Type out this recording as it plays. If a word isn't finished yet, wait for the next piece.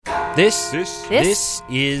This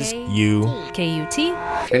is KUT.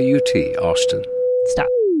 KUT, Austin. Stop.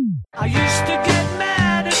 I used to get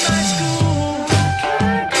mad at my school.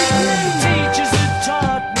 The teachers that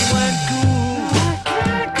taught me weren't cool.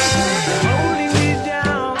 Holding me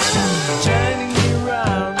down, turning me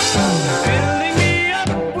round, filling me up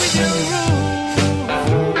with your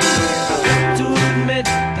rule. To admit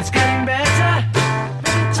it's getting better,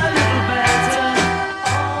 a little better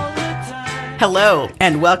all the time. Hello,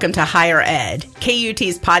 and welcome to Higher Ed,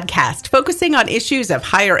 KUT's podcast focusing on issues of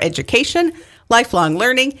higher education, lifelong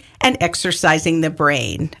learning, and exercising the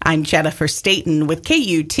brain. I'm Jennifer Stayton with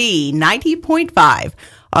KUT 90.5,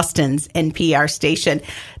 Austin's NPR station,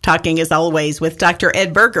 talking as always with Dr.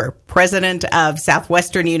 Ed Berger, president of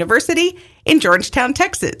Southwestern University in Georgetown,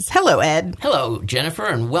 Texas. Hello, Ed. Hello, Jennifer,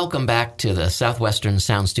 and welcome back to the Southwestern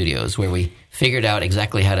Sound Studios, where we figured out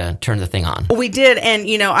exactly how to turn the thing on. We did, and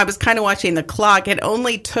I was kind of watching the clock. It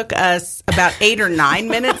only took us about 8 or 9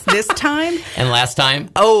 minutes this time. And last time?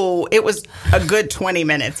 Oh, it was a good 20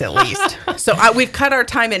 minutes at least. So we've cut our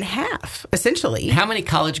time in half, essentially. How many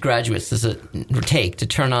college graduates does it take to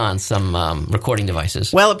turn on some recording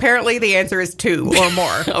devices? Well, apparently the answer is 2 or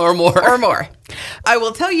more. Or more. Or more. I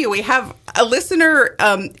will tell you, we have a listener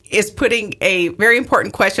is putting a very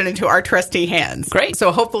important question into our trusty hands. Great.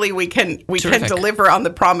 So hopefully we can deliver on the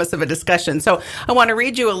promise of a discussion. So I want to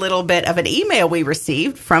read you a little bit of an email we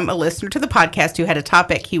received from a listener to the podcast who had a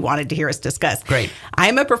topic he wanted to hear us discuss. Great. I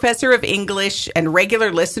am a professor of English and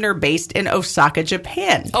regular listener based in Osaka,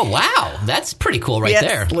 Japan. Oh, wow. That's pretty cool right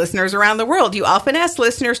there. Listeners around the world. You often ask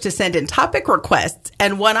listeners to send in topic requests,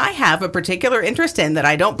 and one I have a particular interest in that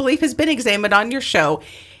I don't believe has been examined on your show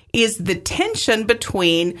is the tension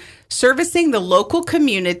between servicing the local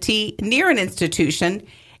community near an institution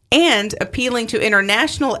and appealing to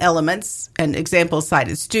international elements, and examples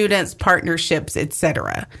cited students, partnerships,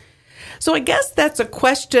 etc. So I guess that's a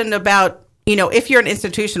question about, if you're an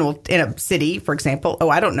institution in a city, for example,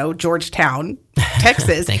 Georgetown,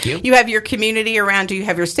 Texas. Thank you. You have your community around you, you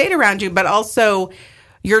have your state around you, but also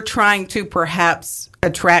you're trying to perhaps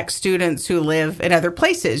attract students who live in other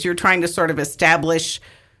places. You're trying to sort of establish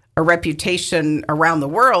a reputation around the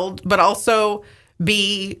world, but also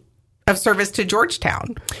be of service to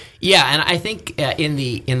Georgetown. Yeah, and I think in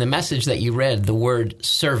the message that you read, the word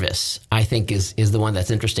service, I think, is the one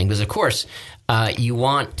that's interesting. Because, of course, you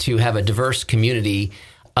want to have a diverse community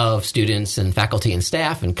of students and faculty and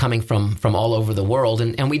staff and coming from all over the world.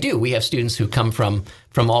 And we do. We have students who come from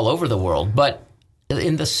all over the world. But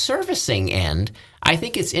in the servicing end, I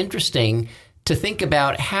think it's interesting to think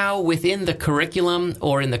about how within the curriculum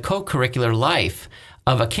or in the co-curricular life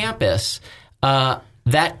of a campus,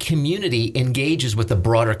 that community engages with the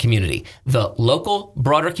broader community, the local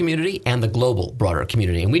broader community and the global broader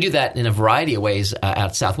community. And we do that in a variety of ways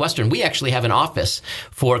at Southwestern. We actually have an office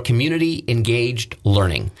for community engaged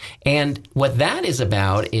learning. And what that is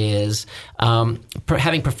about is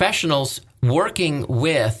having professionals working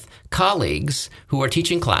with colleagues who are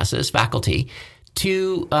teaching classes, faculty,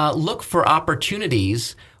 to look for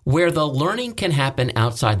opportunities where the learning can happen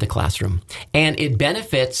outside the classroom. And it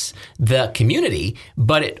benefits the community,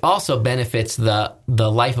 but it also benefits the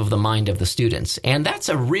life of the mind of the students. And that's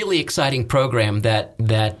a really exciting program that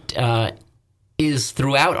is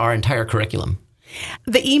throughout our entire curriculum.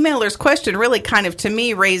 The emailer's question really kind of, to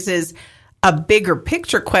me, raises a bigger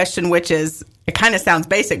picture question, which is, it kind of sounds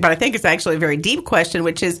basic, but I think it's actually a very deep question,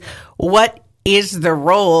 which is, what is the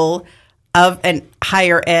role of an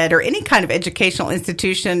higher ed or any kind of educational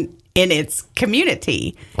institution in its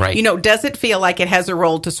community? Right. Does it feel like it has a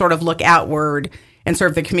role to sort of look outward and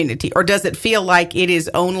serve the community? Or does it feel like it is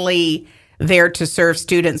only there to serve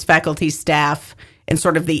students, faculty, staff, and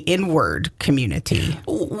sort of the inward community?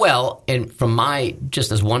 Well, and from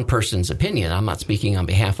just as one person's opinion, I'm not speaking on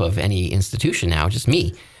behalf of any institution now, just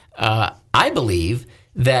me. I believe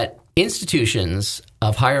that institutions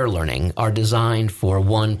of higher learning are designed for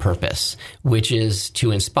one purpose, which is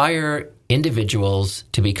to inspire individuals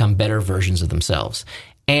to become better versions of themselves.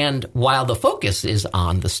 And while the focus is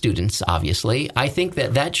on the students, obviously, I think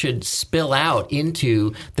that should spill out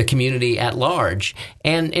into the community at large.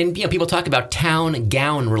 And people talk about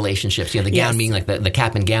town-gown relationships, the gown being like the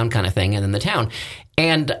cap and gown kind of thing, and then the town.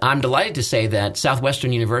 And I'm delighted to say that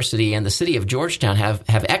Southwestern University and the city of Georgetown have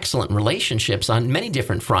excellent relationships on many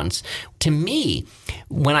different fronts. To me,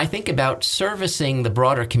 when I think about servicing the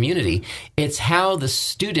broader community, it's how the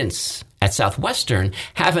students at Southwestern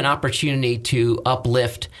have an opportunity to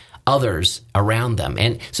uplift others around them.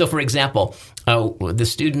 And so, for example, the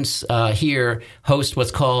students here host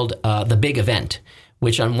what's called the Big Event,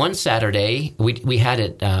 which on one Saturday, we had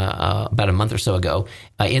it about a month or so ago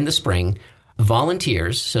in the spring,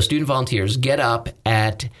 volunteers, so student volunteers, get up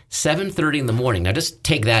at 7:30 in the morning. Now, just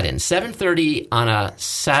take that in. 7:30 on a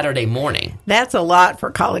Saturday morning. That's a lot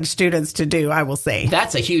for college students to do, I will say.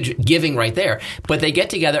 That's a huge giving right there. But they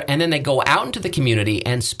get together, and then they go out into the community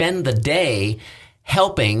and spend the day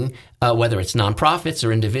helping, whether it's nonprofits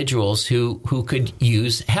or individuals who could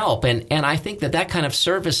use help. And I think that kind of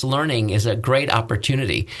service learning is a great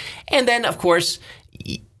opportunity. And then, of course,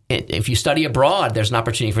 if you study abroad, there's an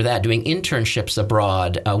opportunity for that, doing internships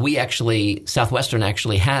abroad. Southwestern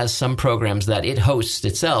actually has some programs that it hosts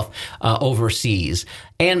itself overseas.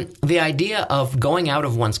 And the idea of going out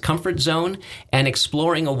of one's comfort zone and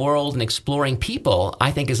exploring a world and exploring people,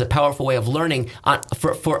 I think, is a powerful way of learning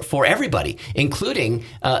for everybody, including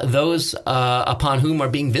those upon whom are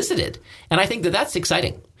being visited. And I think that that's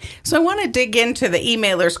exciting. So I want to dig into the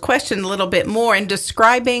emailer's question a little bit more in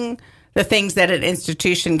describing the things that an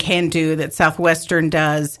institution can do, that Southwestern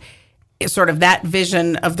does, sort of that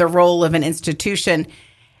vision of the role of an institution.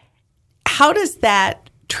 How does that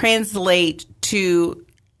translate to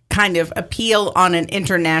kind of appeal on an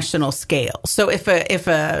international scale? So if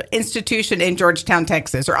a institution in Georgetown,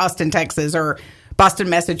 Texas, or Austin, Texas, or Boston,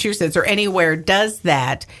 Massachusetts, or anywhere does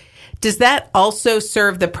that also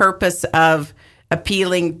serve the purpose of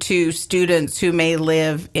appealing to students who may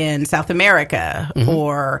live in South America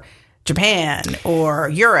or Japan or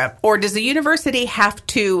Europe? Or does the university have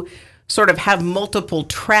to sort of have multiple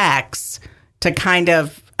tracks to kind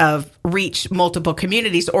of reach multiple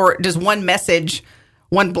communities? Or does one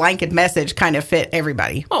blanket message kind of fit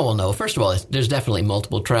everybody? Oh, well, no. First of all, there's definitely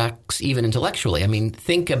multiple tracks, even intellectually. I mean,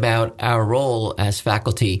 think about our role as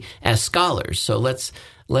faculty, as scholars. So let's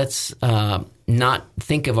not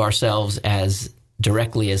think of ourselves as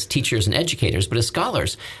directly as teachers and educators, but as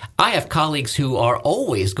scholars. I have colleagues who are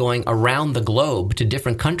always going around the globe to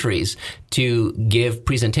different countries to give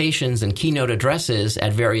presentations and keynote addresses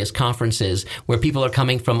at various conferences where people are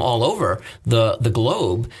coming from all over the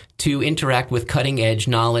globe to interact with cutting-edge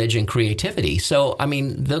knowledge and creativity. So, I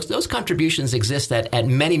mean, those contributions exist at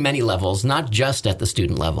many, many levels, not just at the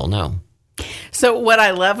student level, no. So what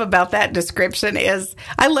I love about that description is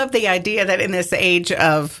I love the idea that in this age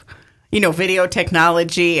of video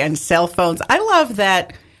technology and cell phones, I love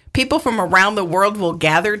that people from around the world will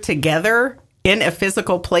gather together in a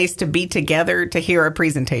physical place to be together to hear a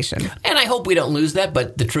presentation. And I hope we don't lose that.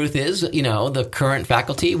 But the truth is, the current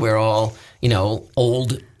faculty, we're all,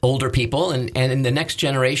 older people. And in the next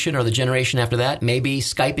generation or the generation after that, maybe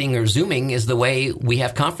Skyping or Zooming is the way we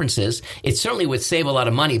have conferences. It certainly would save a lot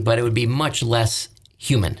of money, but it would be much less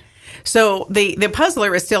human. So the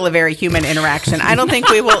puzzler is still a very human interaction. I don't think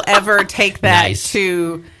we will ever take that Nice.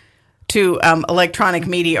 to electronic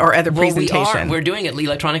media or other presentation. We're doing it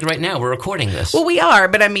electronic right now. We're recording this. Well, we are,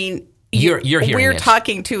 but I mean, You're hearing we're it.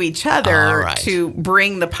 talking to each other All right. to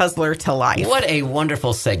bring the puzzler to life. What a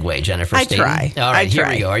wonderful segue, Jennifer I Stayton. try. All right, I here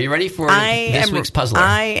try. we go. Are you ready for this week's puzzler?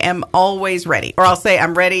 I am always ready. Or I'll say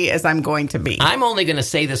I'm ready as I'm going to be. I'm only going to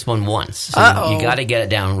say this one once, so Uh-oh. you got to get it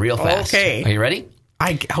down real fast. Okay. Are you ready?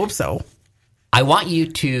 I hope so. I want you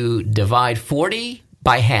to divide 40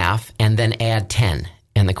 by half and then add 10.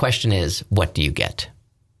 And the question is, what do you get?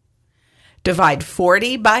 Divide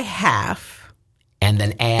 40 by half And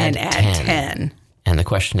then add, and add 10. 10. And the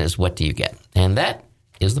question is, what do you get? And that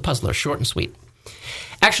is the puzzler, short and sweet.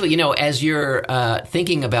 Actually, as you're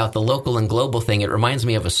thinking about the local and global thing, it reminds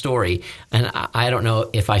me of a story. And I don't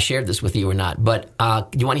know if I shared this with you or not, but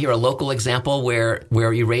do you want to hear a local example where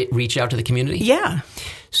you reach out to the community? Yeah.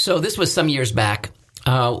 So this was some years back.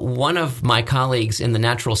 One of my colleagues in the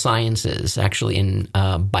natural sciences, actually in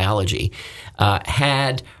biology,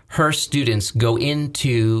 had her students go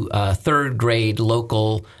into third grade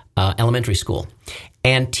local elementary school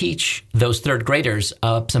and teach those third graders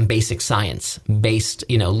some basic science based,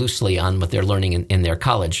 loosely on what they're learning in their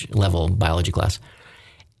college level biology class.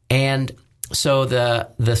 And so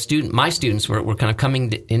my students were kind of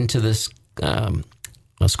coming into this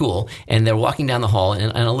school, and they're walking down the hall,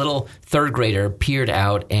 and a little third grader peered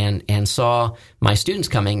out and saw my students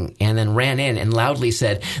coming, and then ran in and loudly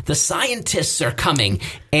said, "The scientists are coming,"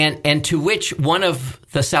 and to which one of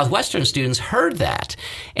the Southwestern students heard that.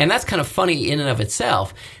 And that's kind of funny in and of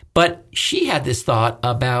itself, but she had this thought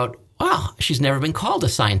about, wow, she's never been called a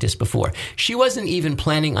scientist before. She wasn't even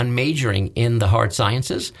planning on majoring in the hard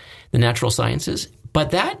sciences, the natural sciences,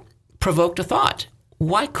 but that provoked a thought.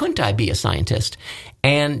 Why couldn't I be a scientist?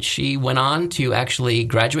 And she went on to actually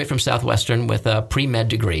graduate from Southwestern with a pre-med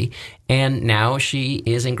degree, and now she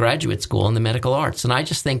is in graduate school in the medical arts. And I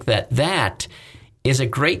just think that is a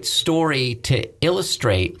great story to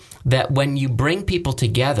illustrate that when you bring people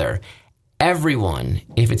together, everyone,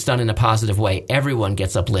 if it's done in a positive way, everyone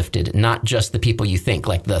gets uplifted, not just the people you think,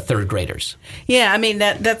 like the third graders. Yeah, I mean,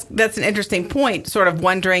 that's an interesting point, sort of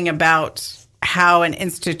wondering about how an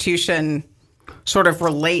institution sort of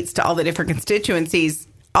relates to all the different constituencies.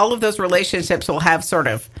 All of those relationships will have sort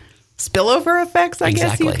of spillover effects, I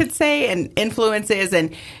guess you could say, and influences,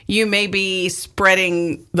 and you may be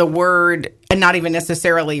spreading the word and not even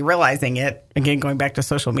necessarily realizing it. Again, going back to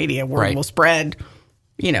social media, word will spread,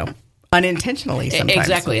 unintentionally sometimes.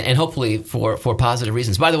 Exactly, and hopefully for positive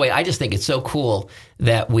reasons. By the way, I just think it's so cool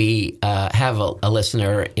that we have a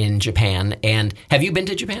listener in Japan. And have you been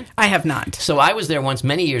to Japan? I have not. So I was there once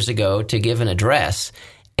many years ago to give an address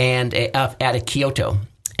and at Kyoto,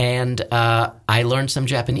 and I learned some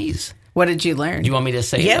Japanese. What did you learn? Do you want me to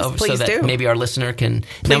say yes, it please so that do. Maybe our listener can...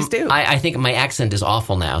 Please do. I think my accent is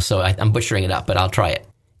awful now, so I'm butchering it up, but I'll try it.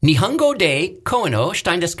 Nihongo de koe no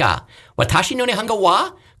shitai desu ka? Watashi no nihongo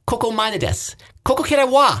wa koko maeda desu. Koko kere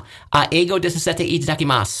wa eigo desu sete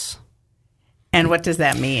itadakimasu. And what does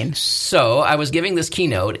that mean? So I was giving this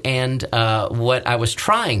keynote, and what I was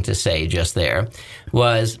trying to say just there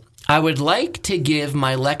was I would like to give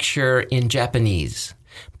my lecture in Japanese,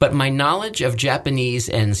 but my knowledge of Japanese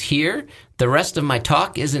ends here. The rest of my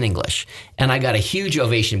talk is in English. And I got a huge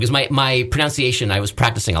ovation because my pronunciation, I was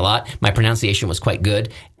practicing a lot. My pronunciation was quite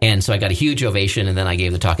good. And so I got a huge ovation, and then I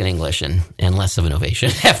gave the talk in English and less of an ovation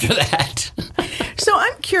after that. So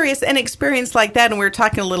I'm curious, an experience like that, and we were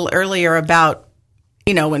talking a little earlier about,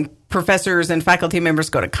 when professors and faculty members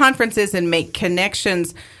go to conferences and make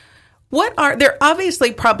connections. There are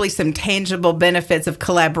obviously probably some tangible benefits of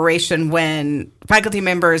collaboration when faculty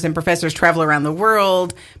members and professors travel around the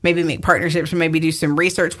world, maybe make partnerships or maybe do some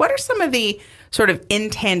research. What are some of the sort of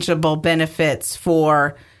intangible benefits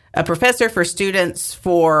for a professor, for students,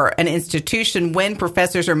 for an institution when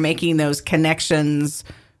professors are making those connections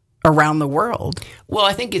around the world? Well,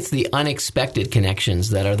 I think it's the unexpected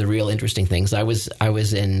connections that are the real interesting things. I was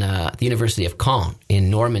in the University of Caen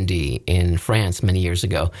in Normandy in France many years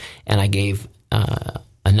ago, and I gave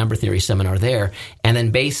a number theory seminar there. And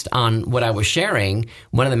then based on what I was sharing,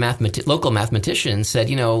 one of the local mathematicians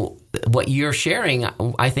said, what you're sharing,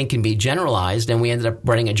 I think, can be generalized, and we ended up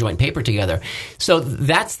writing a joint paper together. So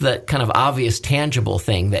that's the kind of obvious, tangible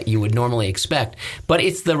thing that you would normally expect. But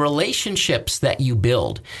it's the relationships that you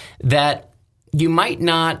build that you might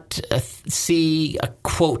not see a,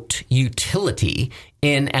 quote, utility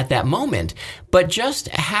in at that moment, but just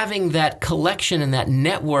having that collection and that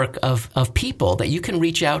network of people that you can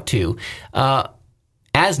reach out to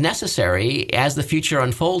as necessary as the future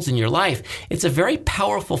unfolds in your life, it's a very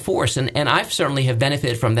powerful force. And I've certainly have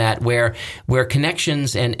benefited from that where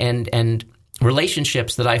connections and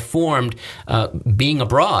relationships that I formed being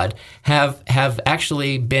abroad have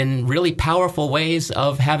actually been really powerful ways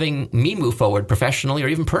of having me move forward professionally or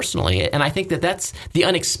even personally. And I think that that's the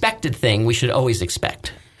unexpected thing we should always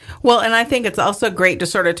expect. Well, and I think it's also great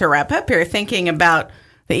to wrap up here, thinking about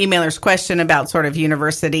the emailer's question about sort of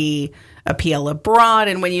university appeal abroad.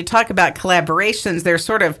 And when you talk about collaborations, there's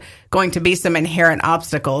sort of going to be some inherent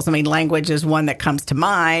obstacles. I mean, language is one that comes to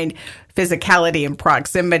mind. Physicality and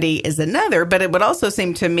proximity is another. But it would also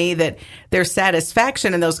seem to me that there's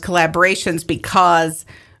satisfaction in those collaborations because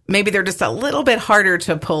maybe they're just a little bit harder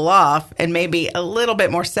to pull off and maybe a little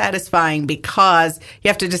bit more satisfying because you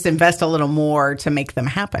have to just invest a little more to make them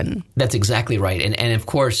happen. That's exactly right. And of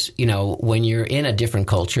course, when you're in a different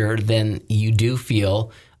culture, then you do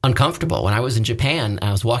feel uncomfortable. When I was in Japan,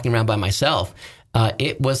 I was walking around by myself.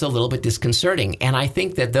 It was a little bit disconcerting. And I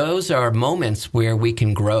think that those are moments where we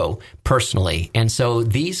can grow personally. And so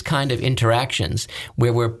these kind of interactions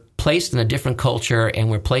where we're placed in a different culture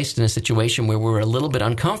and we're placed in a situation where we're a little bit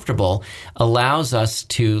uncomfortable allows us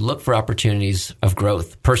to look for opportunities of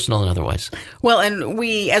growth, personal and otherwise. Well, and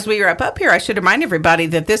as we wrap up here, I should remind everybody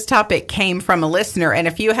that this topic came from a listener. And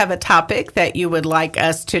if you have a topic that you would like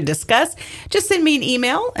us to discuss, just send me an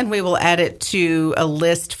email and we will add it to a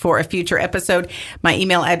list for a future episode. My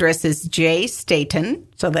email address is jstayton.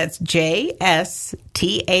 So that's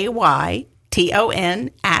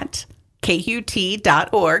JSTAYTON at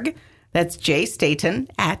KUT.org. That's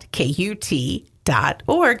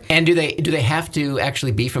jstayton@KUT.org. And do they have to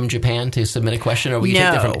actually be from Japan to submit a question, or will you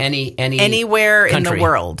take them from anywhere country? In the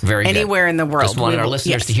world? Very good. Anywhere in the world. Just wanted our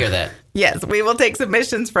listeners to hear that. Yes, we will take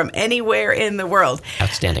submissions from anywhere in the world.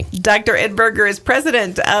 Outstanding. Dr. Ed Berger is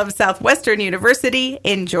president of Southwestern University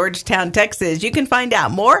in Georgetown, Texas. You can find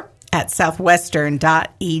out more at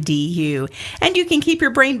southwestern.edu. And you can keep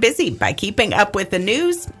your brain busy by keeping up with the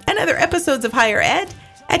news and other episodes of Higher Ed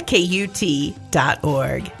at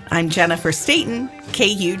KUT.org. I'm Jennifer Stayton,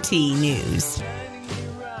 KUT News.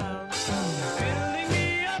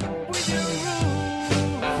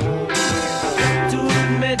 To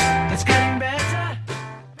admit